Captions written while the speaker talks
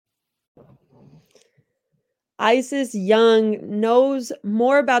Isis Young knows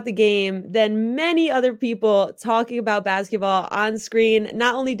more about the game than many other people talking about basketball on screen.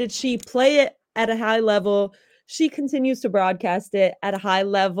 Not only did she play it at a high level, she continues to broadcast it at a high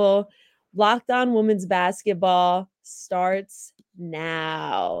level. Locked On Women's Basketball starts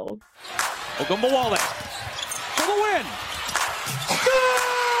now. Ogunbowale for the win.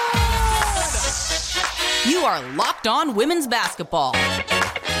 Good! You are Locked On Women's Basketball,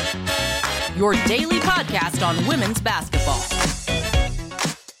 your daily podcast on women's basketball.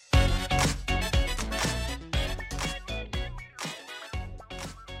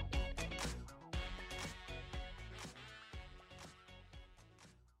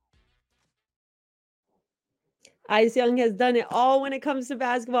 Ice Young has done it all when it comes to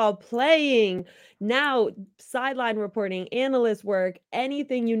basketball, playing, now sideline reporting, analyst work,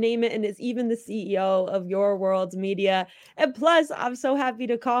 anything, you name it, and is even the CEO of Your World's Media. And plus, I'm so happy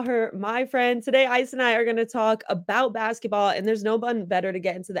to call her my friend. Today, Ice and I are going to talk about basketball, and there's no one better to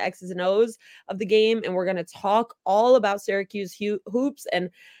get into the X's and O's of the game, and we're going to talk all about Syracuse hoops and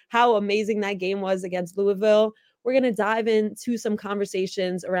how amazing that game was against Louisville. We're going to dive into some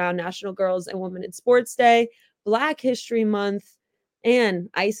conversations around National Girls and Women in Sports Day, Black History Month, and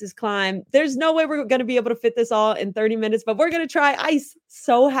Ice's climb. There's no way we're going to be able to fit this all in 30 minutes, but we're going to try. Ice,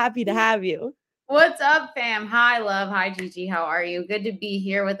 so happy to have you. What's up, fam? Hi, love. Hi, Gigi. How are you? Good to be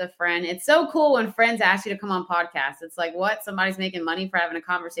here with a friend. It's so cool when friends ask you to come on podcasts. It's like, what? Somebody's making money for having a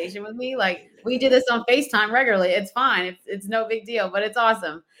conversation with me? Like, we do this on FaceTime regularly. It's fine. It's no big deal, but it's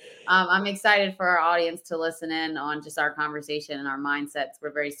awesome. I'm excited for our audience to listen in on just our conversation and our mindsets.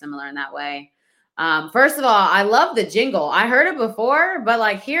 We're very similar in that way. First of all, I love the jingle. I heard it before, but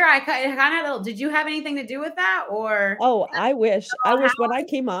like here, I kind of, did you have anything to do with that or? Oh, I wish when I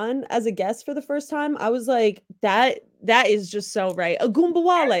came on as a guest for the first time, I was like, that is just so right.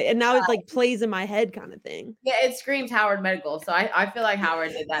 Ogunbowale. And now it like plays in my head kind of thing. Yeah, it screams Howard Medical. So I feel like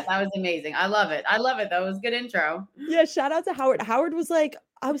Howard did that. That was amazing. I love it. That was a good intro. Yeah. Shout out to Howard. Howard was like,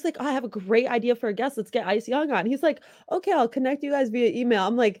 I was like, oh, I have a great idea for a guest. Let's get Ice Young on. He's like, okay, I'll connect you guys via email.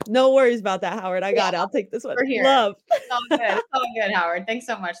 I'm like, no worries about that, Howard. I got it. I'll take this one. We're here. Love. Oh, good. Oh, good, Howard. Thanks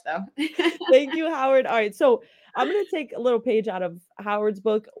so much, though. Thank you, Howard. All right. So I'm going to take a little page out of Howard's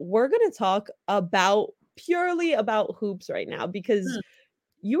book. We're going to talk purely about hoops right now because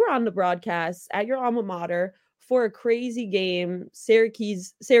you were on the broadcast at your alma mater for a crazy game.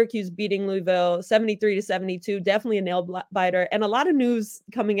 Syracuse beating Louisville 73-72, definitely a nail biter, and a lot of news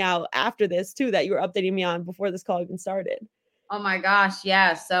coming out after this too that you were updating me on before this call even started. Oh my gosh,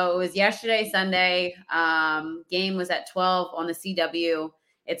 yeah. So it was yesterday, Sunday. Game was at 12 on the CW.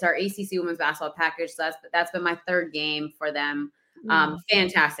 It's our ACC women's basketball package. So that's been my third game for them.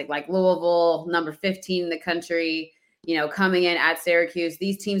 Fantastic. Like Louisville, number 15 in the country, coming in at Syracuse.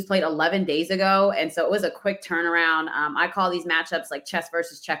 These teams played 11 days ago. And so it was a quick turnaround. I call these matchups like chess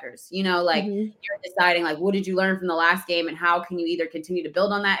versus checkers, you're deciding like, what did you learn from the last game? And how can you either continue to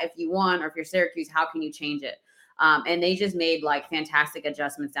build on that if you won, or if you're Syracuse, how can you change it? And they just made like fantastic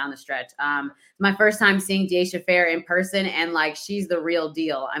adjustments down the stretch. My first time seeing Deisha Fair in person, and like, she's the real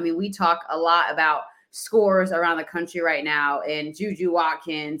deal. I mean, we talk a lot about scores around the country right now, and Juju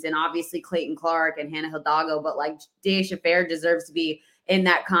Watkins and obviously Clayton Clark and Hannah Hidalgo, but like Deisha Fair deserves to be in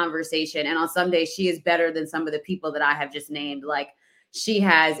that conversation. And on some days she is better than some of the people that I have just named. Like, she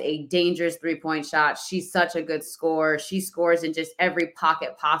has a dangerous 3-point shot. She's such a good scorer. She scores in just every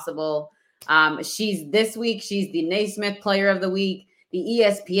pocket possible. This week, she's the Naismith Player of the Week, the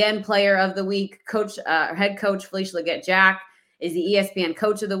ESPN Player of the Week. Head coach Felicia Leggett-Jack is the ESPN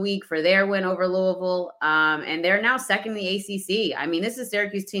Coach of the Week for their win over Louisville. And they're now second in the ACC. I mean, this is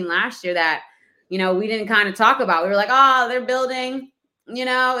Syracuse team last year that, we didn't kind of talk about. We were like, oh, they're building,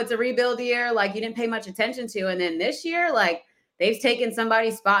 it's a rebuild year. Like, you didn't pay much attention to. And then this year, like, they've taken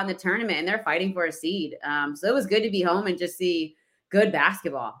somebody's spot in the tournament and they're fighting for a seed. So it was good to be home and just see good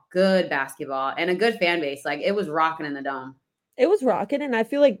basketball and a good fan base. Like, it was rocking in the dome. It was rocking, and I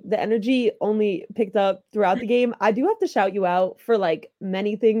feel like the energy only picked up throughout the game. I do have to shout you out for like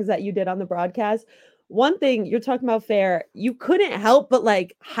many things that you did on the broadcast. One thing, you're talking about Fair, you couldn't help but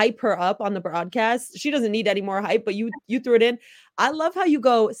like hype her up on the broadcast. She doesn't need any more hype, but you threw it in. I love how you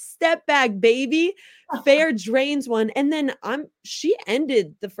go, step back, baby. Fair drains one, and then she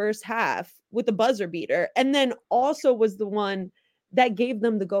ended the first half with a buzzer beater, and then also was the one that gave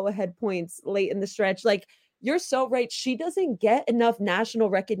them the go-ahead points late in the stretch. Like, you're so right. She doesn't get enough national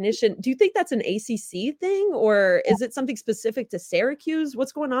recognition. Do you think that's an ACC thing, or is it something specific to Syracuse?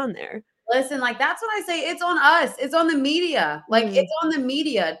 What's going on there? Listen, like, that's what I say. It's on us. It's on the media. Like, it's on the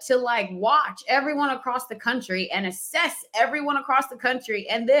media to like watch everyone across the country and assess everyone across the country,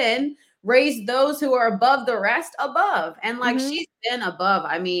 and then raise those who are above the rest above. And like Mhm. she's been above.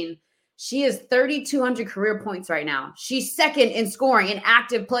 I mean, she is 3,200 career points right now. She's second in scoring in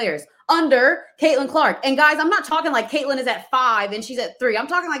active players under Caitlin Clark. And guys, I'm not talking like Caitlin is at 5 and she's at 3. I'm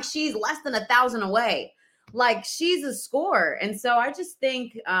talking like she's less than 1,000 away. Like she's a scorer. And so I just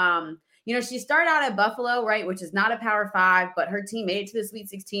think, she started out at Buffalo, right, which is not a Power 5, but her team made it to the Sweet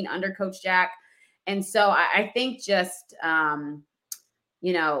 16 under Coach Jack. And so I think just,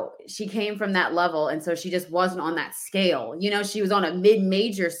 she came from that level. And so she just wasn't on that scale. She was on a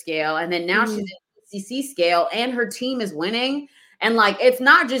mid-major scale. And then now she's in the ACC scale and her team is winning. And like, it's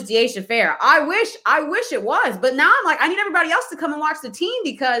not just Deaisha Fair. I wish it was. But now I'm like, I need everybody else to come and watch the team,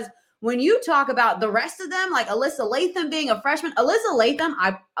 because when you talk about the rest of them, like Alyssa Latham being a freshman,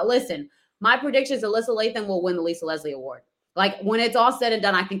 listen, my prediction is Alyssa Latham will win the Lisa Leslie Award. Like when it's all said and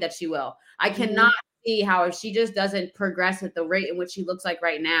done, I think that she will. I cannot see how, if she just doesn't progress at the rate in which she looks like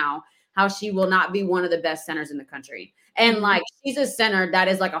right now, how she will not be one of the best centers in the country. And like, she's a center that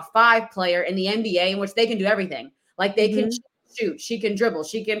is like a 5 player in the NBA in which they can do everything. Like they can shoot, she can dribble,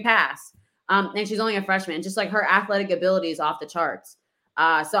 she can pass. And she's only a freshman. And just like her athletic ability is off the charts.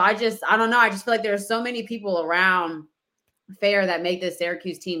 So I don't know. I just feel like there are so many people around Fair that make this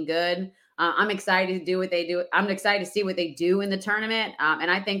Syracuse team good. I'm excited to do what they do. I'm excited to see what they do in the tournament. And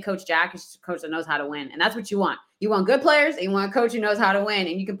I think Coach Jack is a coach that knows how to win. And that's what you want. You want good players and you want a coach who knows how to win,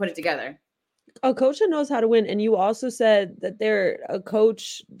 and you can put it together. A coach that knows how to win. And you also said that they're a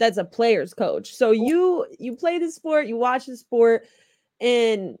coach that's a player's coach. So you play the sport, you watch the sport,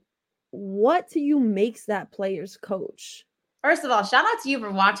 and what to you makes that player's coach? First of all, shout out to you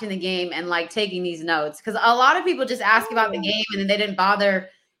for watching the game and like taking these notes, because a lot of people just ask about the game and then they didn't bother,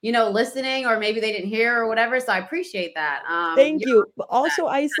 listening, or maybe they didn't hear or whatever. So I appreciate that. Thank you. But also,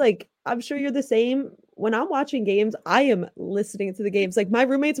 Ice, like, I'm sure you're the same. When I'm watching games, I am listening to the games. Like my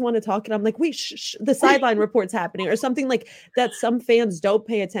roommates want to talk and I'm like, wait, the sideline report's happening, or something like that some fans don't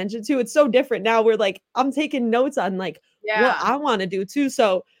pay attention to. It's so different now. We're like, I'm taking notes on like what I want to do too.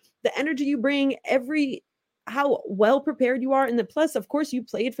 So the energy you bring, how well prepared you are. And the plus, of course, you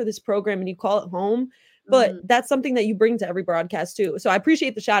played for this program and you call it home, but that's something that you bring to every broadcast too. So I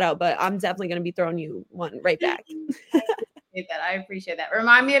appreciate the shout out, but I'm definitely going to be throwing you one right back. I appreciate that.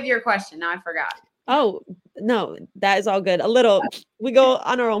 Remind me of your question. Now I forgot. Oh, no, that is all good. We go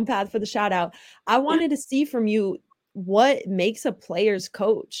on our own path for the shout out. I wanted to see from you what makes a player's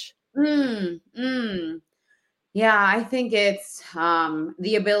coach. Yeah, I think it's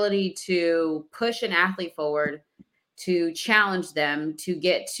the ability to push an athlete forward, to challenge them to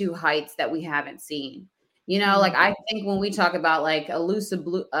get to heights that we haven't seen. Like I think when we talk about like Elisa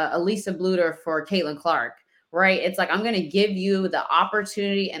Bluter for Caitlin Clark, right? It's like, I'm going to give you the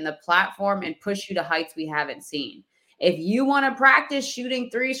opportunity and the platform and push you to heights we haven't seen. If you want to practice shooting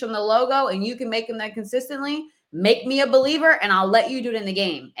threes from the logo and you can make them that consistently, make me a believer and I'll let you do it in the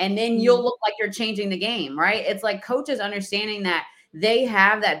game. And then you'll look like you're changing the game, right? It's like coaches understanding that they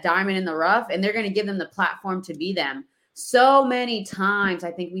have that diamond in the rough and they're going to give them the platform to be them. So many times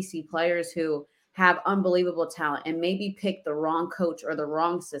I think we see players who have unbelievable talent and maybe pick the wrong coach or the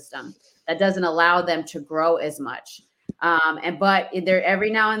wrong system that doesn't allow them to grow as much. But there,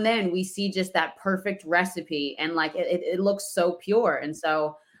 every now and then we see just that perfect recipe and like it looks so pure. And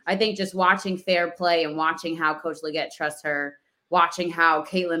so I think just watching Fair play and watching how Coach Leggett trusts her, watching how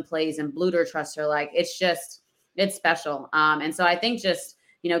Caitlin plays and Bluter trusts her, like it's special. And so I think just,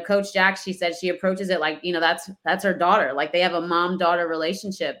 Coach Jack, she said she approaches it like, that's her daughter. Like they have a mom-daughter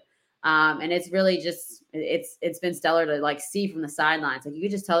relationship. And it's really just, it's been stellar to like see from the sidelines. Like you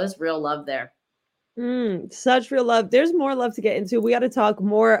could just tell there's real love there. Such real love. There's more love to get into. We got to talk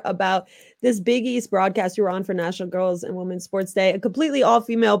more about this Big East broadcast you were on for National Girls and Women's Sports Day, a completely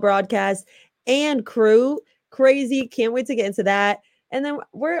all-female broadcast and crew. Crazy. Can't wait to get into that. And then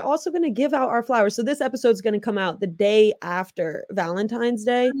we're also going to give out our flowers. So this episode is going to come out the day after Valentine's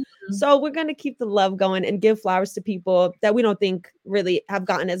Day. So we're going to keep the love going and give flowers to people that we don't think really have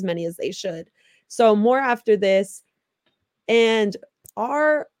gotten as many as they should. So more after this. And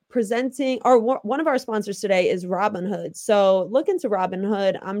one of our sponsors today is Robinhood. So look into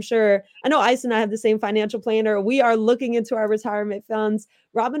Robinhood. I know Ice and I have the same financial planner. We are looking into our retirement funds.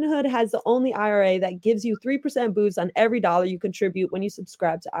 Robinhood has the only IRA that gives you 3% boost on every dollar you contribute when you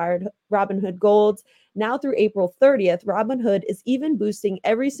subscribe to our Robinhood Gold. Now through April 30th, Robinhood is even boosting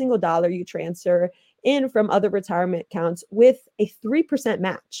every single dollar you transfer in from other retirement accounts with a 3%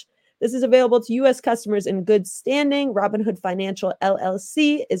 match. This is available to U.S. customers in good standing. Robinhood Financial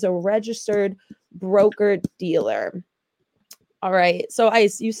LLC is a registered broker-dealer. All right. So,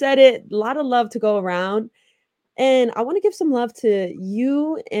 Ice, you said it. A lot of love to go around. And I want to give some love to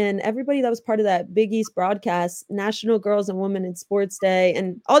you and everybody that was part of that Big East broadcast, National Girls and Women in Sports Day.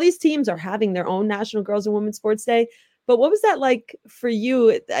 And all these teams are having their own National Girls and Women Sports Day. But what was that like for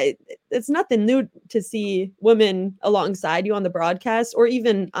you? It's nothing new to see women alongside you on the broadcast or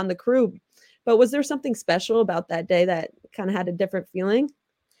even on the crew. But was there something special about that day that kind of had a different feeling?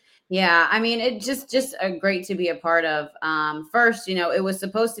 Yeah, I mean, it just great to be a part of. First, it was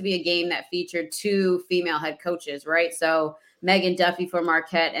supposed to be a game that featured two female head coaches, right? So Megan Duffy for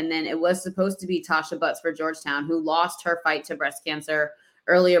Marquette, and then it was supposed to be Tasha Butts for Georgetown, who lost her fight to breast cancer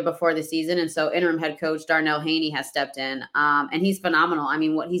earlier before the season. And so interim head coach Darnell Haney has stepped in, and he's phenomenal. I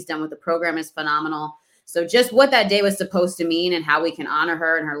mean, what he's done with the program is phenomenal. So just what that day was supposed to mean and how we can honor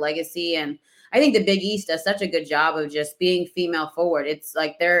her and her legacy. And I think the Big East does such a good job of just being female forward. It's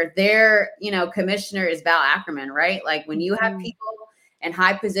like their commissioner is Val Ackerman, right? Like when you have people in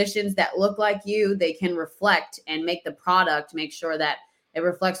high positions that look like you, they can reflect and make the product, make sure that it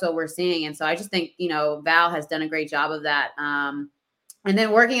reflects what we're seeing. And so I just think, Val has done a great job of that. And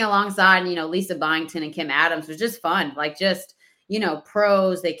then working alongside, Lisa Byington and Kim Adams was just fun. Like just,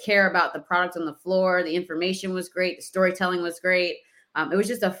 pros, they care about the product on the floor. The information was great. The storytelling was great. It was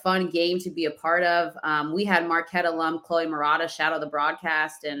just a fun game to be a part of. We had Marquette alum Chloe Murata shadow the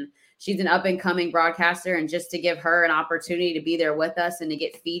broadcast, and she's an up and coming broadcaster. And just to give her an opportunity to be there with us and to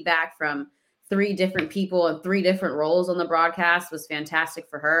get feedback from 3 different people in 3 different roles on the broadcast was fantastic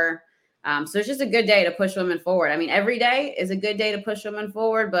for her. So it's just a good day to push women forward. I mean, every day is a good day to push women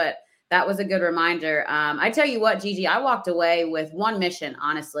forward, but that was a good reminder. I tell you what, Gigi, I walked away with one mission,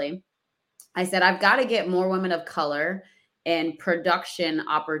 honestly. I said, I've got to get more women of color and production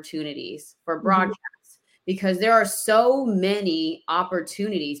opportunities for broadcasts because there are so many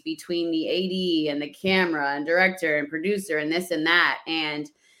opportunities between the AD and the camera and director and producer and this and that. And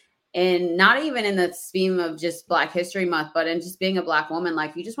not even in the theme of just Black History Month, but in just being a Black woman,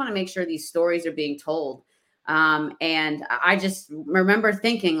 like you just want to make sure these stories are being told. And I just remember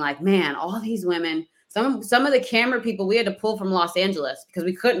thinking like, man, all these women, some of the camera people we had to pull from Los Angeles because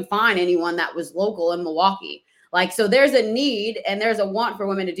we couldn't find anyone that was local in Milwaukee. Like, so there's a need and there's a want for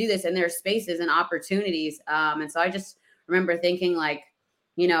women to do this and there's spaces and opportunities. And so I just remember thinking like,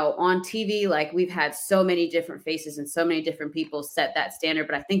 on TV, like we've had so many different faces and so many different people set that standard.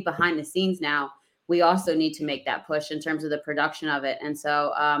 But I think behind the scenes now, we also need to make that push in terms of the production of it. And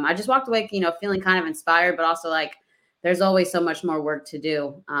so I just walked away, feeling kind of inspired, but also like there's always so much more work to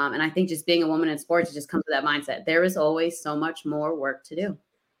do. And I think just being a woman in sports, it just comes with that mindset. There is always so much more work to do.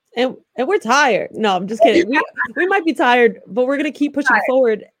 And we're tired. No, I'm just kidding. We might be tired, but we're going to keep pushing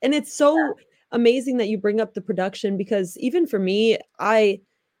forward. And it's so amazing that you bring up the production because even for me, I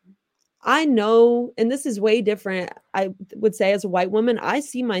know, and this is way different, I would say as a white woman, I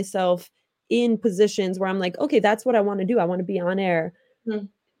see myself in positions where I'm like, okay, that's what I want to do. I want to be on air. Mm-hmm.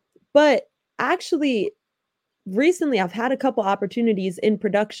 But actually, recently I've had a couple opportunities in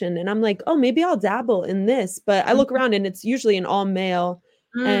production and I'm like, oh, maybe I'll dabble in this. But I look around and it's usually an all male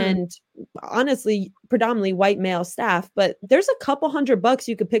and honestly, predominantly white male staff. But there's a couple $100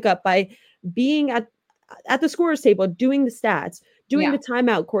 you could pick up by being at the scorer's table, doing the stats, doing the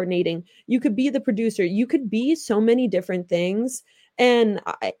timeout coordinating. You could be the producer. You could be so many different things. And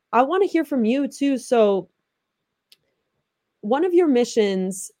I want to hear from you too. So one of your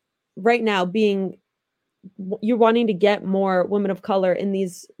missions right now being you're wanting to get more women of color in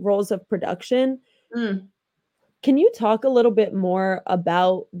these roles of production. Can you talk a little bit more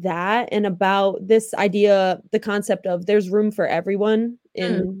about that and about this idea, the concept of there's room for everyone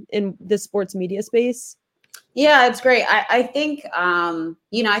in the sports media space? Yeah, it's great. I think,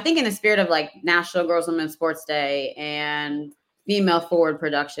 I think in the spirit of like National Girls Women Sports Day and female forward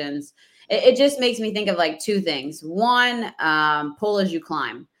productions, it just makes me think of like 2 things. One, pull as you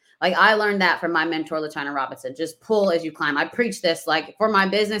climb. Like I learned that from my mentor, LaChina Robinson, just pull as you climb. I preach this like for my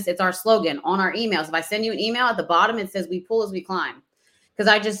business. It's our slogan on our emails. If I send you an email at the bottom, it says we pull as we climb. Because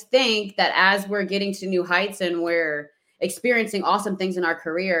I just think that as we're getting to new heights and we're experiencing awesome things in our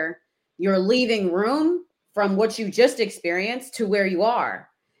career, you're leaving room from what you just experienced to where you are.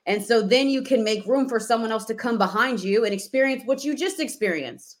 And so then you can make room for someone else to come behind you and experience what you just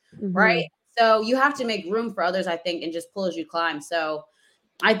experienced, right? So you have to make room for others, I think, and just pull as you climb. So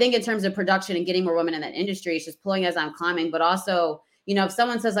I think in terms of production and getting more women in that industry, it's just pulling as I'm climbing. But also, if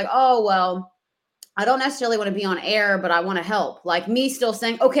someone says like, oh, well, I don't necessarily want to be on air, but I want to help. Like me still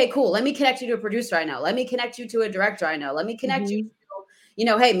saying, okay, cool. Let me connect you to a producer I know. Let me connect you to a director I know. Let me connect you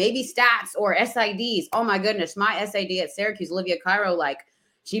to, hey, maybe stats or SIDs. Oh my goodness. My SID at Syracuse, Olivia Cairo, like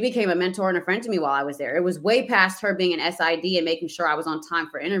she became a mentor and a friend to me while I was there. It was way past her being an SID and making sure I was on time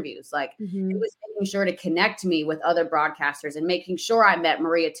for interviews. Like it was making sure to connect me with other broadcasters and making sure I met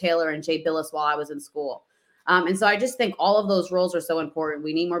Maria Taylor and Jay Billis while I was in school. And so I just think all of those roles are so important.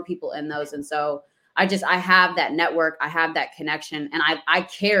 We need more people in those. And so I have that network, I have that connection, and I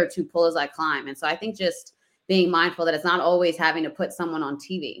care to pull as I climb. And so I think just being mindful that it's not always having to put someone on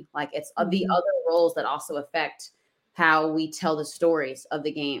TV. Like it's the other roles that also affect how we tell the stories of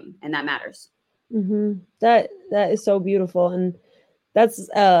the game. And that matters. That is so beautiful. And that's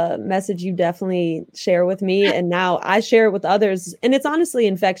a message you definitely share with me. And now I share it with others. And it's honestly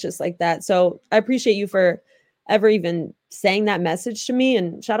infectious like that. So I appreciate you for ever even saying that message to me.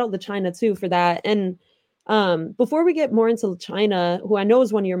 And shout out to China too for that. And before we get more into China, who I know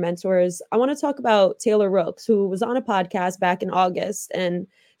is one of your mentors, I want to talk about Taylor Rooks, who was on a podcast back in August. And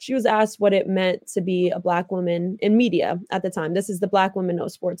she was asked what it meant to be a Black woman in media at the time. This is the Black Women Know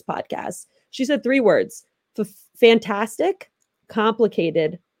Sports podcast. She said 3 words: fantastic,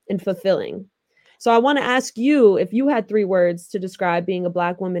 complicated, and fulfilling. So I want to ask you, if you had 3 words to describe being a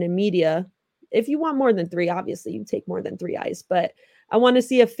Black woman in media, if you want more than 3, obviously you take more than 3 ice, but I want to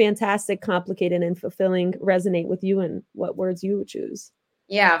see if fantastic, complicated, and fulfilling resonate with you and what words you would choose.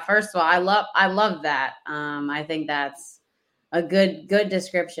 Yeah. First of all, I love that. I think that's a good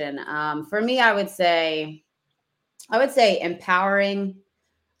description. For me, I would say empowering.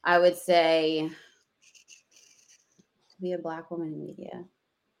 I would say to be a Black woman in media.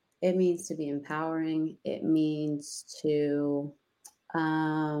 It means to be empowering. It means to,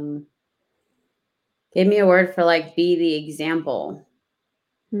 give me a word for like, be the example.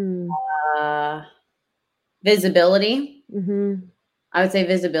 Visibility. I would say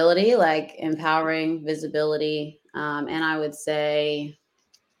visibility, like empowering, visibility. And I would say,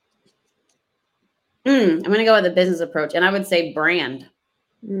 I'm going to go with the business approach. And I would say brand.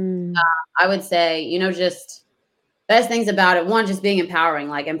 I would say, just best things about it. One, just being empowering,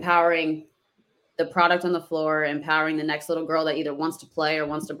 like empowering the product on the floor, empowering the next little girl that either wants to play or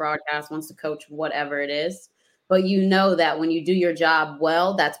wants to broadcast, wants to coach, whatever it is. But that when you do your job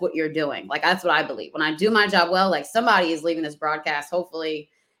well, that's what you're doing. Like, that's what I believe. When I do my job well, like somebody is leaving this broadcast, hopefully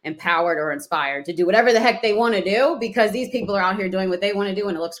empowered or inspired to do whatever the heck they want to do, because these people are out here doing what they want to do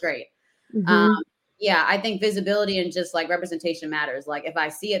and it looks great. Yeah, I think visibility and just like representation matters. Like if I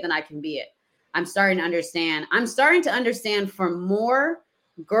see it, then I can be it. I'm starting to understand for more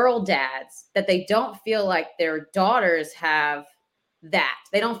girl dads that they don't feel like their daughters have that.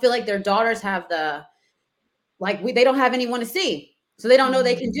 They don't feel like their daughters have they don't have anyone to see. So they don't know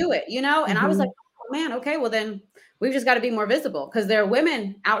they can do it, And I was like, oh man, okay, well then we've just got to be more visible because there are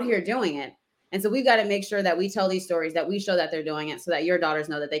women out here doing it. And so we've got to make sure that we tell these stories, that we show that they're doing it so that your daughters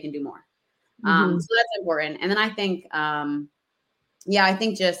know that they can do more. So that's important. And then I think, I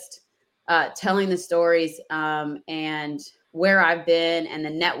think just telling the stories and where I've been and the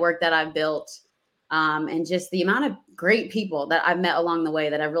network that I've built and just the amount of great people that I've met along the way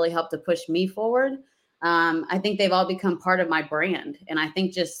that have really helped to push me forward. I think they've all become part of my brand. And I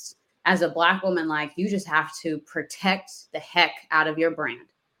think just as a Black woman, like you just have to protect the heck out of your brand.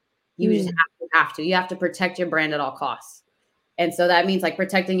 You just have to. You have to protect your brand at all costs. And so that means like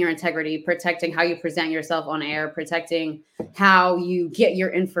protecting your integrity, protecting how you present yourself on air, protecting how you get your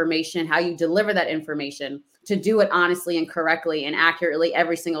information, how you deliver that information, to do it honestly and correctly and accurately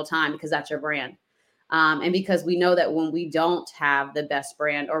every single time, because that's your brand. And because we know that when we don't have the best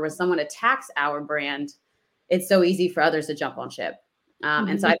brand or when someone attacks our brand, it's so easy for others to jump on ship.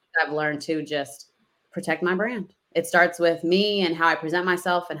 And so I think I've learned to just protect my brand. It starts with me and how I present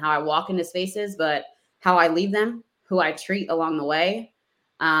myself and how I walk into spaces, but how I leave them, who I treat along the way,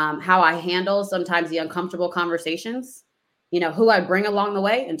 how I handle sometimes the uncomfortable conversations, who I bring along the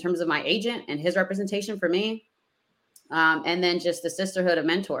way in terms of my agent and his representation for me. And then just the sisterhood of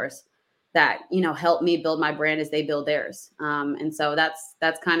mentors that, help me build my brand as they build theirs. And so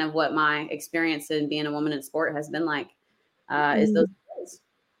that's kind of what my experience in being a woman in sport has been like, is those things.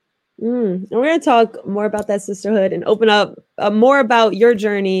 And we're going to talk more about that sisterhood and open up more about your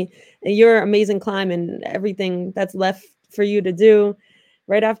journey and your amazing climb and everything that's left for you to do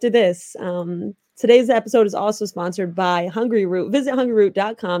right after this. Today's episode is also sponsored by Hungry Root. Visit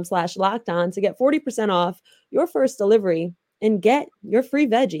hungryroot.com/lockedon to get 40% off your first delivery and get your free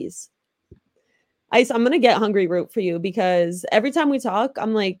veggies. Ice, I'm going to get Hungry Root for you because every time we talk,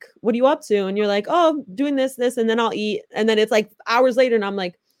 I'm like, what are you up to? And you're like, oh, doing this, and then I'll eat. And then it's like hours later and I'm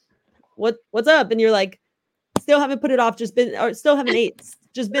like, what's up? And you're like, still haven't put it off, still haven't ate,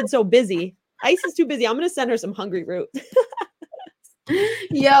 just been so busy. Ice is too busy. I'm going to send her some Hungry Root.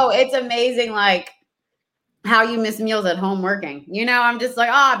 Yo, it's amazing. Like how you miss meals at home working. I'm just like,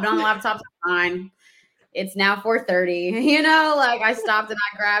 oh, I've been on the laptop, fine. It's now 4:30. Like I stopped and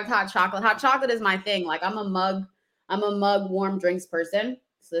I grabbed hot chocolate. Hot chocolate is my thing. Like I'm a mug warm drinks person.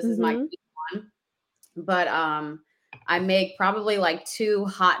 So this is my key one. But I make probably like 2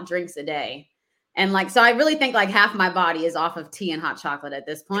 hot drinks a day. And like, so I really think like half my body is off of tea and hot chocolate at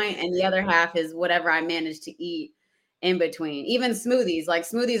this point, and the other half is whatever I manage to eat in between. Even smoothies, like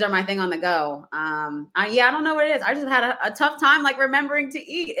smoothies are my thing on the go. I don't know what it is. I just had a tough time like remembering to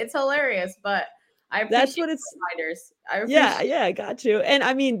eat. It's hilarious, but I appreciate That's what it's reminders. yeah, I got you. And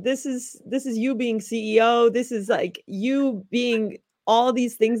I mean, this is you being CEO. This is like you being all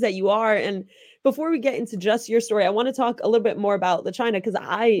these things that you are. And before we get into just your story, I want to talk a little bit more about LaChina, because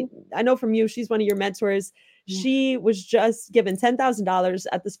I know from you, she's one of your mentors. She was just given $10,000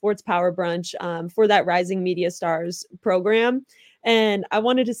 at the Sports Power Brunch for that Rising Media Stars program. And I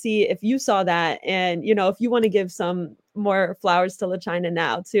wanted to see if you saw that, and if you want to give some more flowers to LaChina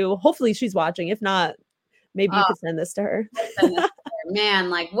now too. Hopefully she's watching. If not, maybe you could send this to her.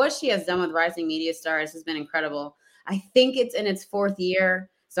 Man, like what she has done with Rising Media Stars has been incredible. I think it's in its 4th year.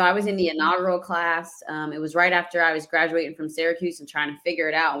 So I was in the inaugural class. It was right after I was graduating from Syracuse and trying to figure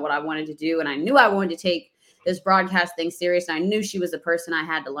it out and what I wanted to do. And I knew I wanted to take this broadcast thing serious. And I knew she was the person I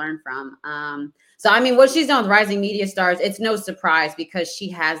had to learn from. So, I mean, what she's done with Rising Media Stars, it's no surprise because she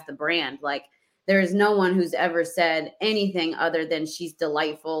has the brand. Like, there is no one who's ever said anything other than she's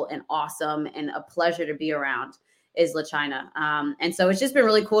delightful and awesome and a pleasure to be around is LaChina. And so it's just been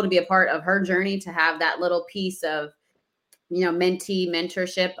really cool to be a part of her journey, to have that little piece of, mentee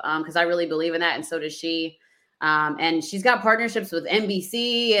mentorship, because I really believe in that. And so does she. And she's got partnerships with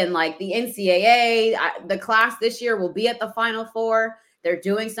NBC and like the NCAA. The class this year will be at the Final Four. They're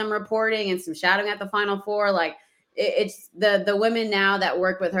doing some reporting and some shadowing at the Final Four. Like it's the women now that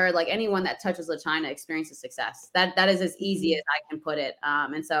work with her, like anyone that touches LaChina experiences success. That is as easy as I can put it.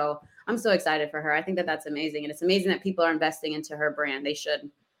 And so I'm so excited for her. I think that that's amazing. And it's amazing that people are investing into her brand. They should.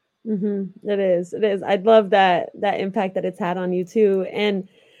 It is. I'd love that impact that it's had on you too. And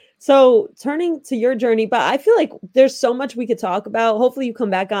so turning to your journey, but I feel like there's so much we could talk about. Hopefully you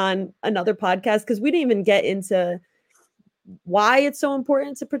come back on another podcast, because we didn't even get into why it's so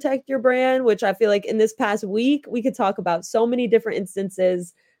important to protect your brand, which I feel like in this past week, we could talk about so many different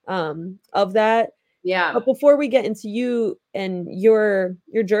instances of that. Yeah. But before we get into you and your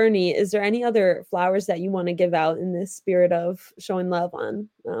journey, is there any other flowers that you want to give out in this spirit of showing love on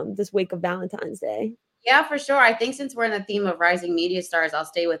this week of Valentine's Day? Yeah, for sure. I think since we're in the theme of Rising Media Stars, I'll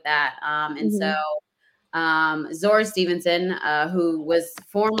stay with that. So Zora Stevenson, who was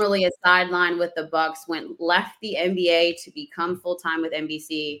formerly a sideline with the Bucks, left the NBA to become full-time with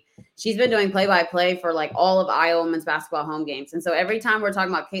NBC. She's been doing play-by-play for like all of Iowa women's basketball home games. And so every time we're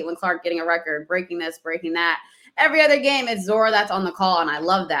talking about Caitlin Clark getting a record, breaking this, breaking that, every other game it's Zora that's on the call. And I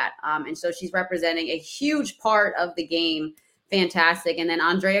love that. And so she's representing a huge part of the game. Fantastic. And then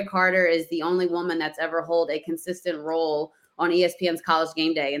Andrea Carter is the only woman that's ever held a consistent role on ESPN's College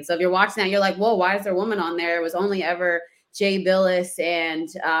Game Day. And so if you're watching that, you're like, whoa, why is there a woman on there? It was only ever Jay Billis and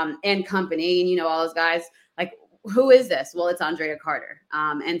company, and all those guys. Like, who is this? Well, it's Andrea Carter.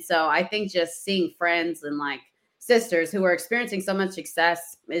 And so I think just seeing friends and like sisters who are experiencing so much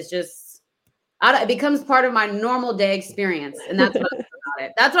success is just, it becomes part of my normal day experience. And that's what I love about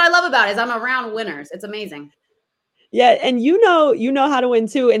it. That's what I love about it, is I'm around winners. It's amazing. Yeah, and you know how to win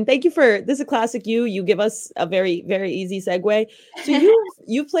too. And thank you for this is a classic you. You give us a very, very easy segue. So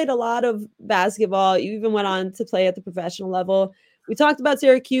you've played a lot of basketball. You even went on to play at the professional level. We talked about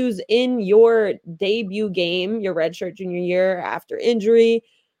Syracuse in your debut game, your redshirt junior year after injury.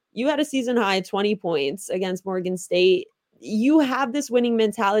 You had a season high 20 points against Morgan State. You have this winning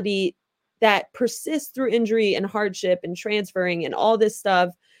mentality that persists through injury and hardship and transferring and all this stuff.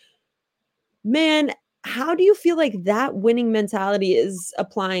 Man, how do you feel like that winning mentality is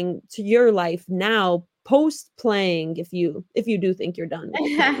applying to your life now, post playing, if you do think you're done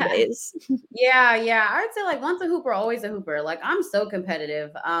with the days? Yeah. I would say like once a hooper, always a hooper. Like I'm so competitive.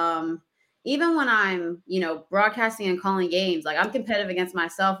 Even when I'm, broadcasting and calling games, like I'm competitive against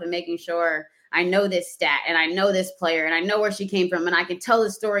myself and making sure I know this stat and I know this player and I know where she came from and I can tell the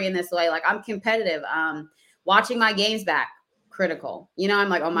story in this way. Like I'm competitive. Watching my games back, critical. I'm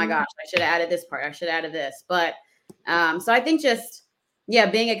like, oh my gosh, I should have added this part. I should have added this. But so I think just,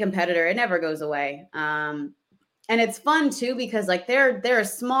 being a competitor, it never goes away. And it's fun too, because like there are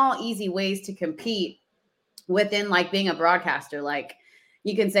small, easy ways to compete within like being a broadcaster. Like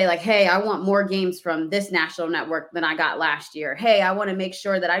you can say like, hey, I want more games from this national network than I got last year. Hey, I want to make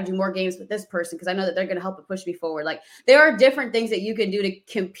sure that I do more games with this person because I know that they're going to help it push me forward. Like there are different things that you can do to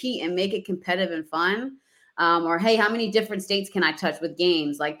compete and make it competitive and fun. Or, hey, how many different states can I touch with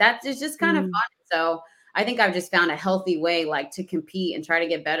games? Like that is just kind of fun. So I think I've just found a healthy way like to compete and try to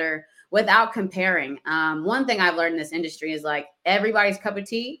get better without comparing. One thing I've learned in this industry is like everybody's cup of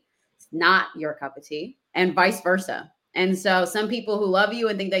tea is not your cup of tea and vice versa. And so some people who love you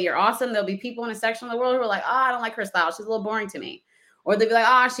and think that you're awesome, there'll be people in a section of the world who are like, oh, I don't like her style. She's a little boring to me. Or they'll be like,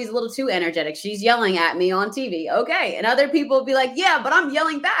 oh, she's a little too energetic. She's yelling at me on TV. Okay. And other people will be like, yeah, but I'm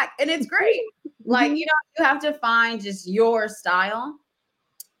yelling back and it's great. Like, you have to find just your style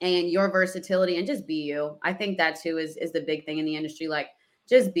and your versatility and just be you. I think that too is the big thing in the industry. Like,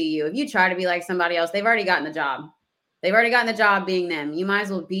 just be you. If you try to be like somebody else, they've already gotten the job. They've already gotten the job being them. You might as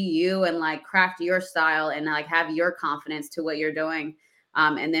well be you and like craft your style and like have your confidence to what you're doing.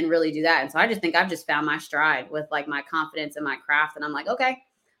 And then really do that. And so I just think I've just found my stride with like my confidence in my craft. And I'm like, okay,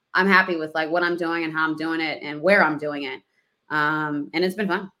 I'm happy with like what I'm doing and how I'm doing it and where I'm doing it. And it's been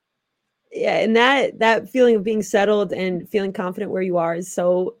fun. Yeah. And that feeling of being settled and feeling confident where you are is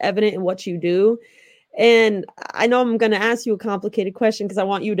so evident in what you do. And I know I'm going to ask you a complicated question because I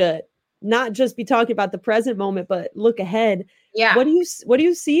want you to not just be talking about the present moment, but look ahead. Yeah. What do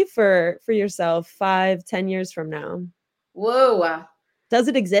you see for yourself 5-10 years from now? Whoa. Does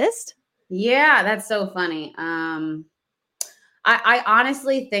it exist? Yeah, that's so funny. I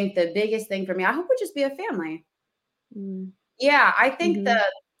honestly think the biggest thing for me, I hope would just be a family. Yeah, I think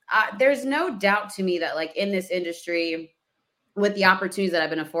there's no doubt to me that like in this industry, with the opportunities that I've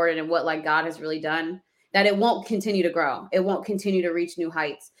been afforded and what like God has really done, that it won't continue to grow. It won't continue to reach new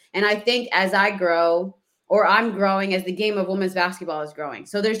heights. And I think as I grow or I'm growing, as the game of women's basketball is growing,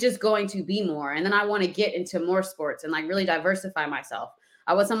 so there's just going to be more. And then I want to get into more sports and like really diversify myself.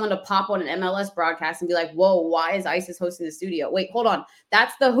 I want someone to pop on an MLS broadcast and be like, whoa, why is ISIS hosting the studio? Wait, hold on.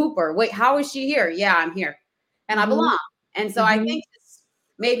 That's the Hooper. Wait, how is she here? Yeah, I'm here. And I belong. And so I think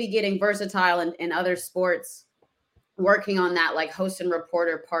maybe getting versatile in other sports, working on that like host and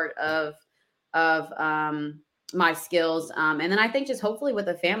reporter part of my skills. And then I think just hopefully with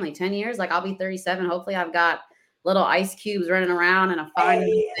a family, 10 years, like I'll be 37. Hopefully I've got little ice cubes running around and a fine,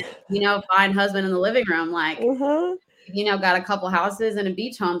 fine husband in the living room. Like, got a couple houses and a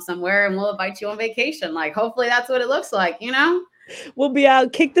beach home somewhere and we'll invite you on vacation. Like, hopefully that's what it looks like, We'll be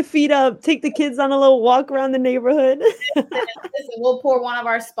out, kick the feet up, take the kids on a little walk around the neighborhood. Listen, we'll pour one of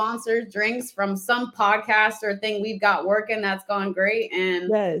our sponsors drinks from some podcast or thing we've got working that's gone great. And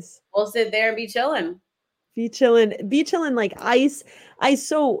we'll sit there and be chilling. Be chilling like ice.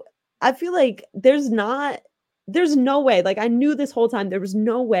 So I feel like there's no way, like I knew this whole time, there was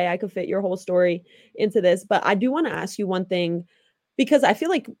no way I could fit your whole story into this. But I do want to ask you one thing, because I feel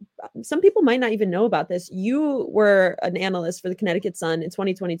like some people might not even know about this. You were an analyst for the Connecticut Sun in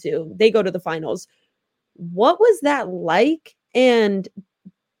 2022. They go to the finals. What was that like? And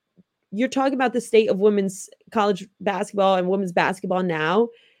you're talking about the state of women's college basketball and women's basketball now.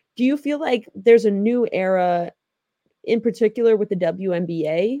 Do you feel like there's a new era in particular with the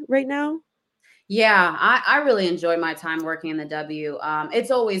WNBA right now? Yeah, I really enjoy my time working in the W.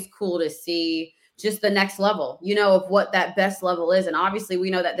 It's always cool to see just the next level, of what that best level is. And obviously we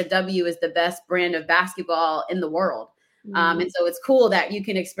know that the W is the best brand of basketball in the world. And so it's cool that you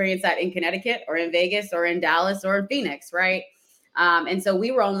can experience that in Connecticut or in Vegas or in Dallas or in Phoenix, right? And so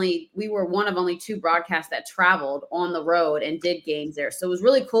we were one of only 2 broadcasts that traveled on the road and did games there. So it was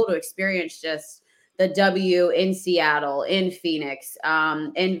really cool to experience just the W in Seattle, in Phoenix,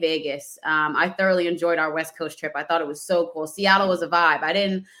 in Vegas. I thoroughly enjoyed our West Coast trip. I thought it was so cool. Seattle was a vibe. I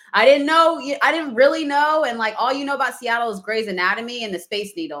didn't really know. And like, all you know about Seattle is Grey's Anatomy and the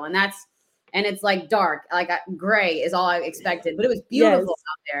Space Needle. And it's like dark, like gray is all I expected, but it was beautiful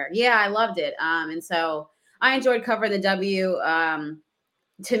out there. Yeah, I loved it. And so I enjoyed covering the W.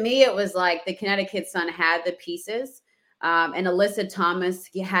 To me, it was like the Connecticut Sun had the pieces. And Alyssa Thomas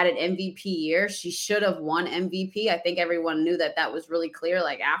had an MVP year. She should have won MVP. I think everyone knew that was really clear,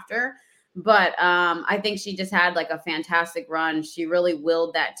 like after. But I think she just had like a fantastic run. She really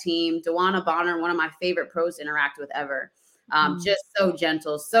willed that team. DeWanna Bonner, one of my favorite pros to interact with ever. Just so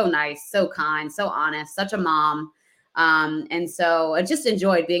gentle, so nice, so kind, so honest, such a mom. And so I just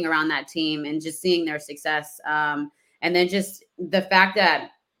enjoyed being around that team and just seeing their success. And then just the fact that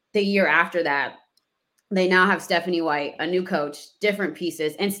the year after that, they now have Stephanie White, a new coach, different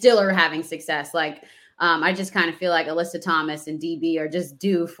pieces, and still are having success. Like, I just kind of feel like Alyssa Thomas and DB are just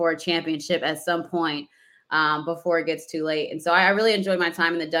due for a championship at some point before it gets too late. And so I really enjoyed my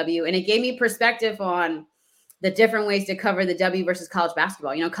time in the W, and it gave me perspective on the different ways to cover the W versus college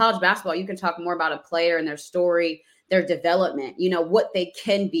basketball. College basketball, you can talk more about a player and their story, their development, what they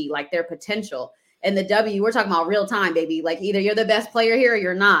can be, like their potential. in the W, we're talking about real time, baby. Like either you're the best player here or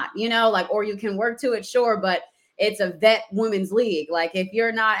you're not, like, or you can work to it, sure, but it's a vet women's league. Like if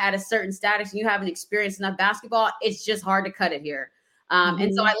you're not at a certain status and you haven't experienced enough basketball, it's just hard to cut it here.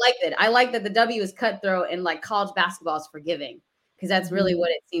 And so I like that. I like that the W is cutthroat and like college basketball is forgiving, because that's really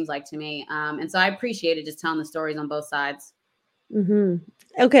what it seems like to me. And so I appreciated just telling the stories on both sides.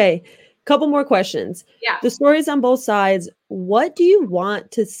 Okay. Couple more questions. Yeah. The stories on both sides. What do you want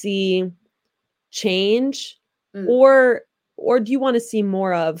to see change or do you want to see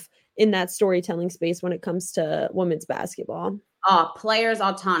more of in that storytelling space when it comes to women's basketball? Players'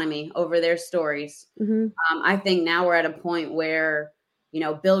 autonomy over their stories. I think now we're at a point where,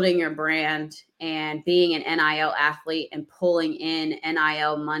 building your brand and being an NIL athlete and pulling in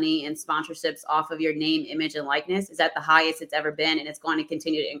NIL money and sponsorships off of your name, image, and likeness is at the highest it's ever been, and it's going to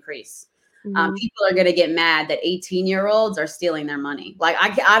continue to increase. People are going to get mad that 18-year-olds are stealing their money. Like,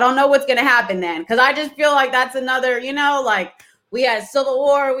 I don't know what's going to happen then, because I just feel like that's another, like we had Civil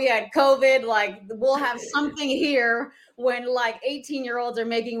War, we had COVID, like we'll have something here when like 18-year-olds are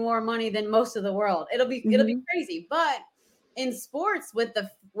making more money than most of the world. It'll be crazy. But in sports, with the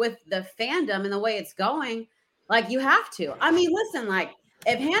fandom and the way it's going, like you have to. I mean, listen, like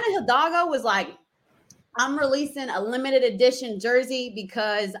if Hannah Hidalgo was like, I'm releasing a limited edition jersey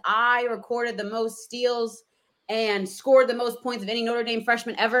because I recorded the most steals and scored the most points of any Notre Dame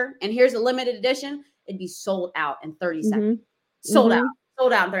freshman ever, and here's a limited edition, it'd be sold out in 30 seconds. Sold out.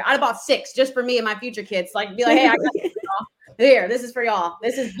 I'd have bought 6 just for me and my future kids. Like, be like, hey, I got this, y'all. Here, this is for y'all.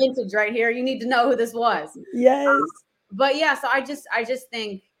 This is vintage right here. You need to know who this was. Yes. But yeah, so I just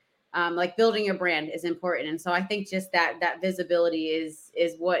think like building your brand is important. And so I think just that visibility is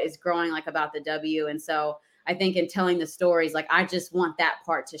what is growing like about the W. And so I think in telling the stories, like I just want that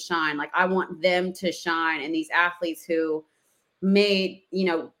part to shine. Like I want them to shine, and these athletes who made,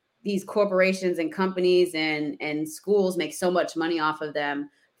 these corporations and companies and schools make so much money off of them,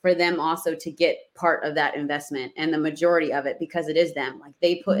 for them also to get part of that investment and the majority of it, because it is them. Like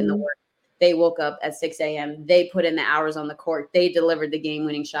they put in the work. They woke up at 6 a.m. They put in the hours on the court. They delivered the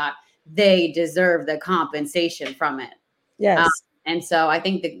game-winning shot. They deserve the compensation from it. Yes. And so I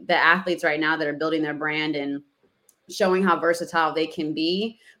think the athletes right now that are building their brand and showing how versatile they can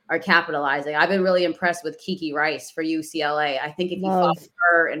be are capitalizing. I've been really impressed with Kiki Rice for UCLA. I think if you follow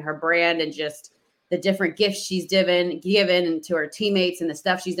her and her brand and just the different gifts she's given to her teammates and the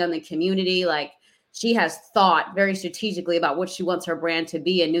stuff she's done in the community, like she has thought very strategically about what she wants her brand to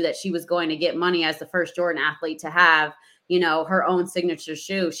be, and knew that she was going to get money as the first Jordan athlete to have, her own signature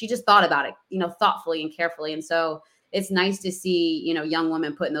shoe. She just thought about it, thoughtfully and carefully. And so it's nice to see, young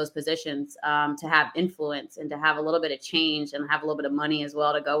women put in those positions to have influence and to have a little bit of change and have a little bit of money as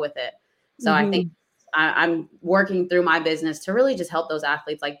well to go with it. So I think I'm working through my business to really just help those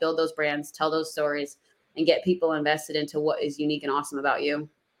athletes, like build those brands, tell those stories, and get people invested into what is unique and awesome about you.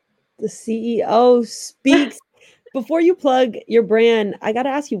 The CEO speaks. Before you plug your brand, I got to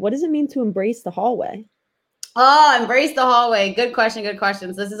ask you, what does it mean to embrace the hallway? Oh, embrace the hallway. Good question. Good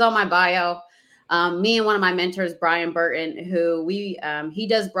questions. This is on my bio. Me and one of my mentors, Brian Burton, who he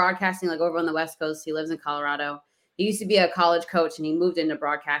does broadcasting like over on the West Coast. He lives in Colorado. He used to be a college coach and he moved into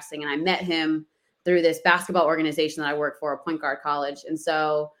broadcasting, and I met him through this basketball organization that I work for, a point guard college. And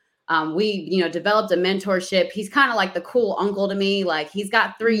so we, developed a mentorship. He's kind of like the cool uncle to me. Like he's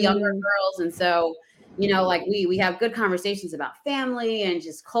got 3 younger girls. And so, like we have good conversations about family and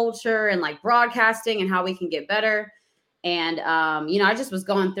just culture and like broadcasting and how we can get better. And, I just was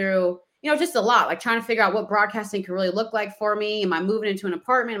going through, just a lot, like trying to figure out what broadcasting could really look like for me. Am I moving into an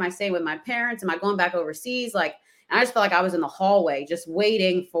apartment? Am I staying with my parents? Am I going back overseas? Like, and I just felt like I was in the hallway, just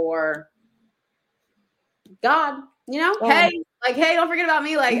waiting for God, hey, don't forget about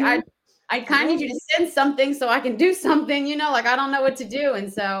me. Like I kind of need you to send something so I can do something, like I don't know what to do.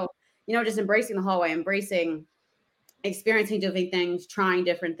 And so, just embracing the hallway, embracing experiencing different things, trying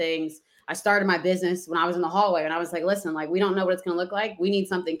different things. I started my business when I was in the hallway, and I was like, listen, like we don't know what it's going to look like. We need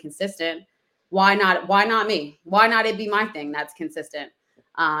something consistent. Why not me? Why not it be my thing that's consistent?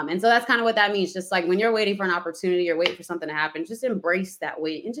 And so that's kind of what that means. Just like when you're waiting for an opportunity or waiting for something to happen, just embrace that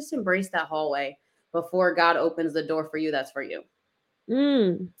wait and just embrace that hallway before God opens the door for you. That's for you.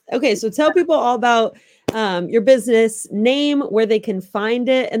 Okay. So tell people all about your business name, where they can find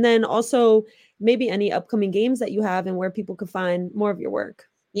it, and then also maybe any upcoming games that you have and where people can find more of your work.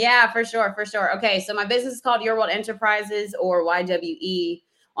 Yeah, for sure. Okay. So my business is called Your World Enterprises, or YWE.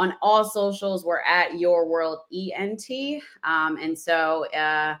 On all socials, we're at Your World ENT. And so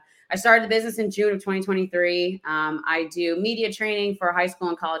I started the business in June of 2023. I do media training for high school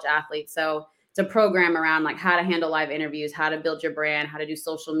and college athletes. So it's a program around like how to handle live interviews, how to build your brand, how to do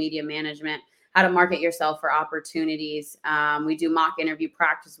social media management, how to market yourself for opportunities. We do mock interview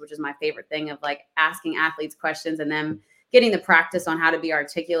practice, which is my favorite thing, of like asking athletes questions and then getting the practice on how to be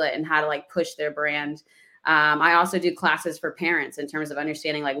articulate and how to like push their brand. I also do classes for parents in terms of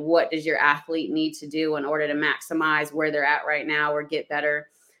understanding like what does your athlete need to do in order to maximize where they're at right now or get better.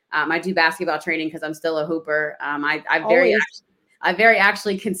 I do basketball training because I'm still a hooper. I very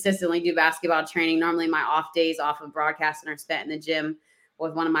actually consistently do basketball training. Normally my off days off of broadcasting are spent in the gym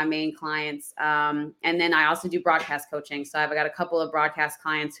with one of my main clients. And then I also do broadcast coaching. So I've got a couple of broadcast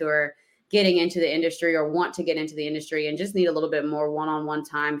clients who are getting into the industry or want to get into the industry and just need a little bit more one-on-one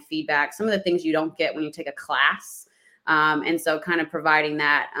time feedback, some of the things you don't get when you take a class. And so kind of providing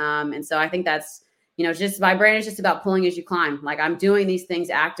that. And so I think that's, just my brand is just about pulling as you climb. Like I'm doing these things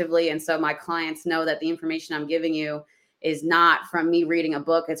actively. And so my clients know that the information I'm giving you is not from me reading a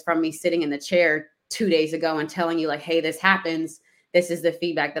book. It's from me sitting in the chair 2 days ago and telling you like, hey, this happens. This is the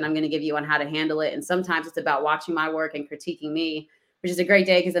feedback that I'm going to give you on how to handle it. And sometimes it's about watching my work and critiquing me, which is a great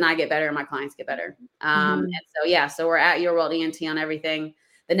day because then I get better and my clients get better. And so we're at Your World ENT on everything.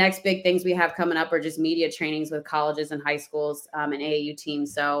 The next big things we have coming up are just media trainings with colleges and high schools and AAU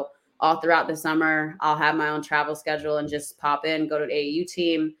teams. So all throughout the summer, I'll have my own travel schedule and just pop in, go to an AAU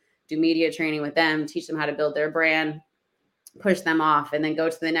team, do media training with them, teach them how to build their brand, push them off, and then go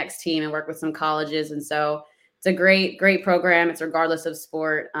to the next team and work with some colleges. And so it's a great, great program. It's regardless of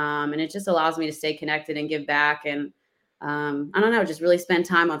sport. And it just allows me to stay connected and give back. And I don't know, just really spend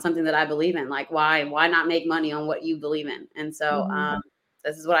time on something that I believe in. Like why not make money on what you believe in? And so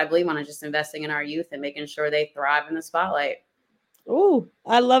this is what I believe on, is just investing in our youth and making sure they thrive in the spotlight. Oh,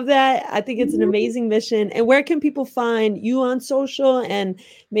 I love that. I think it's an amazing mission. And where can people find you on social and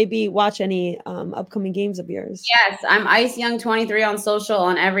maybe watch any upcoming games of yours? Yes, I'm Ice Young 23 on social,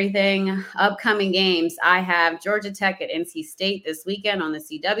 on everything. Upcoming games, I have Georgia Tech at NC State this weekend on the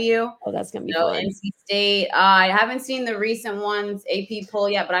CW. Oh, that's going to be fun. NC State, I haven't seen the recent ones AP poll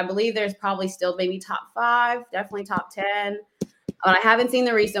yet, but I believe there's probably still maybe top 5, definitely top 10. But I haven't seen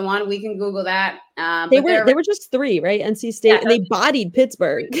the recent one. We can Google that. They were just 3, right? NC State, and they bodied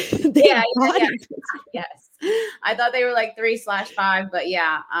Pittsburgh. Yes. I thought they were like 3/5, but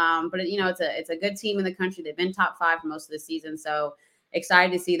yeah. But it's a good team in the country. They've been top 5 for most of the season, so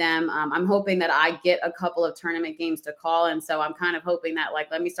excited to see them. I'm hoping that I get a couple of tournament games to call, and so I'm kind of hoping that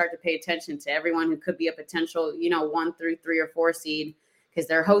let me start to pay attention to everyone who could be a potential 1 through 3 or 4 seed, because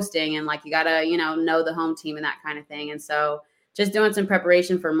they're hosting, and you gotta know the home team and that kind of thing. And so just doing some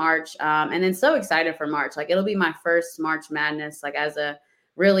preparation for March. And then so excited for March. It'll be my first March Madness, as a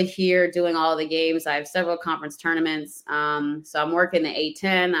really here doing all the games. I have several conference tournaments. So I'm working the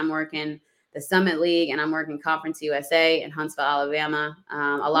A10, I'm working the Summit League, and I'm working Conference USA in Huntsville, Alabama.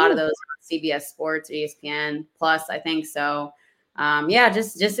 A lot of those on CBS Sports, ESPN Plus, I think. So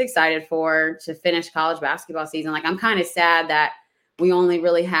just excited to finish college basketball season. I'm kind of sad that we only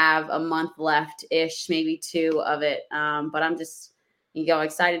really have a month left-ish, maybe 2 of it. But I'm just,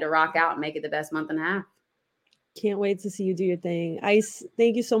 excited to rock out and make it the best month and a half. Can't wait to see you do your thing. Ice,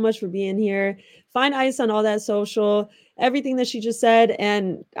 thank you so much for being here. Find Ice on all that social, everything that she just said.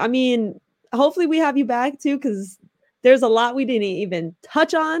 And I mean, hopefully we have you back too, because there's a lot we didn't even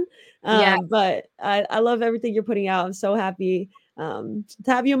touch on. But I love everything you're putting out. I'm so happy to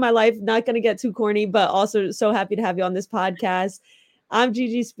have you in my life. Not going to get too corny, but also so happy to have you on this podcast. I'm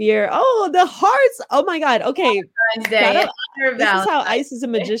Gigi Spear. Oh, the hearts. Oh my God. Okay. This is how Ice is a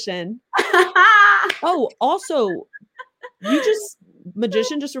magician. Oh, also,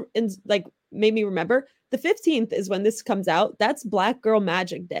 magician just made me remember the 15th is when this comes out. That's Black Girl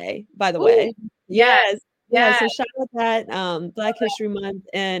Magic Day, by the way. Yes. Yeah. So shout out that Black History Month,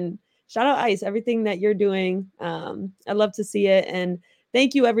 and shout out Ice, everything that you're doing. I love to see it. And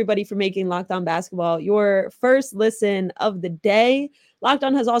thank you, everybody, for making Locked On Basketball your first listen of the day. Locked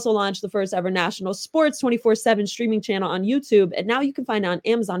On has also launched the first ever national sports 24/7 streaming channel on YouTube, and now you can find it on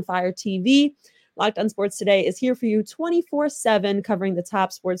Amazon Fire TV. Locked On Sports Today is here for you 24/7, covering the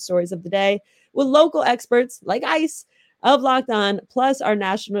top sports stories of the day with local experts like Ice of Locked On, plus our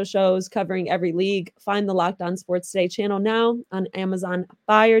national shows covering every league. Find the Locked On Sports Today channel now on Amazon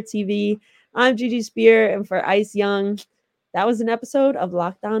Fire TV. I'm Gigi Spear, and for Ice Young, that was an episode of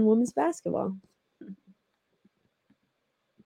Locked On Women's Basketball.